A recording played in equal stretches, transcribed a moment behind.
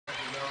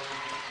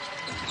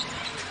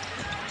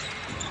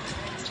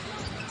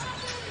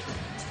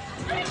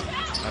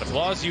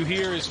Applause you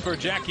hear is for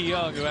Jackie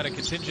Young, who had a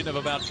contingent of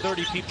about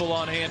 30 people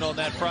on hand on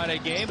that Friday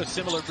game. A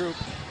similar group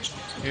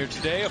here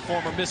today, a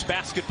former Miss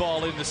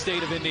Basketball in the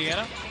state of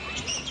Indiana.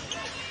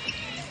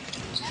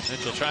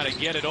 Mitchell trying to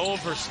get it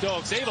over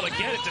Stokes, able to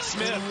get it to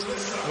Smith,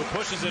 who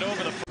pushes it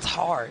over the... It's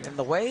hard, and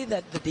the way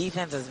that the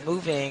defense is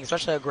moving,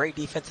 especially a great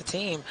defensive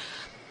team,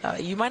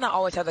 you might not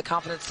always have the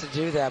confidence to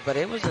do that, but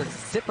it was a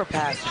zipper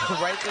pass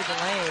right through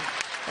the lane,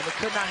 and it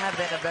could not have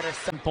been a better...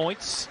 7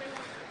 points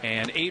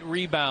and 8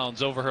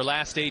 rebounds over her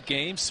last 8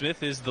 games.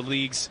 Smith is the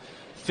league's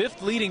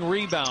 5th leading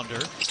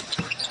rebounder,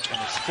 and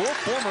there's 4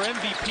 former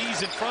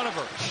MVPs in front of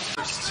her.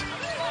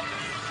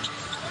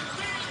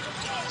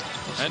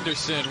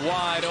 Henderson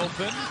wide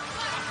open.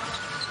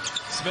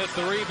 Smith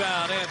the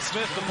rebound, and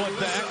Smith the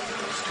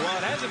putback. Well,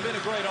 it hasn't been a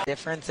great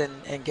difference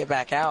and get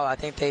back out. I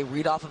think they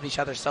read off of each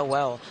other so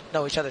well,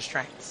 know each other's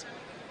strengths.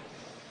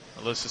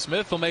 NaLyssa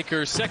Smith will make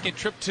her 2nd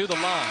trip to the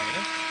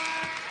line.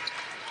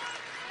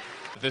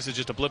 This is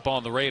just a blip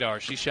on the radar.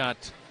 She shot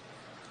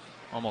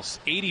almost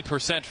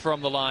 80%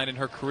 from the line in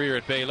her career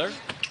at Baylor.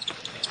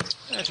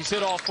 And she's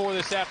hit all 4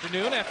 this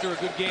afternoon after a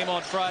good game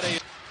on Friday. A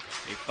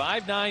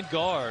 5'9"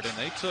 guard, and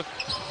they took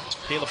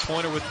Kayla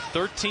Pointer with the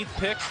 13th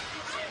pick,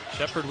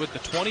 Shepard with the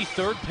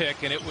 23rd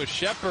pick, and it was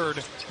Shepard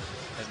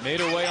that made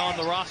her way on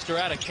the roster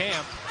out of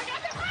camp.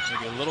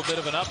 Maybe a little bit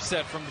of an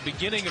upset from the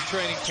beginning of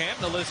training camp.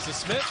 NaLyssa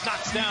Smith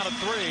knocks down a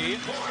 3.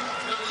 And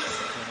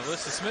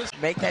NaLyssa Smith.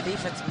 Make that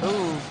defense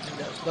move.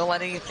 Don't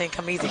let anything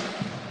come easy.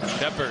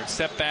 Shepard,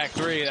 step back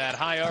 3, that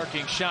high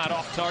arcing shot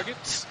off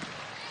targets.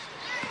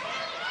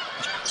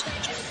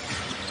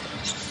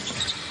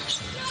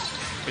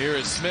 Here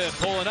is Smith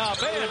pulling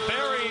up and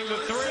burying the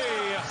 3.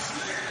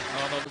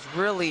 It was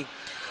really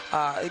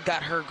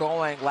got her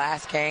going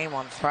last game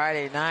on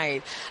Friday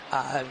night.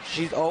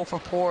 She's 0 for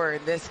 4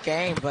 in this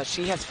game, but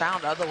she has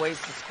found other ways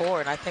to score,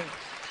 and I think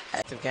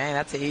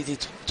that's an easy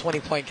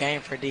 20-point game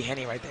for D.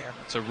 Henny right there.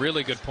 It's a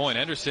really good point.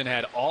 Henderson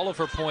had all of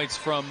her points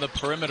from the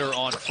perimeter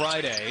on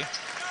Friday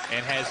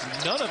and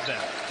has none of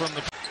them from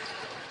the...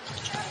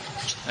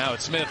 Now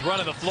it's Smith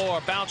running the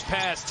floor, bounce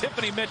pass.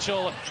 Tiffany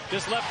Mitchell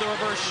just left the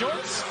reverse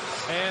shorts,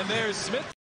 and there's Smith.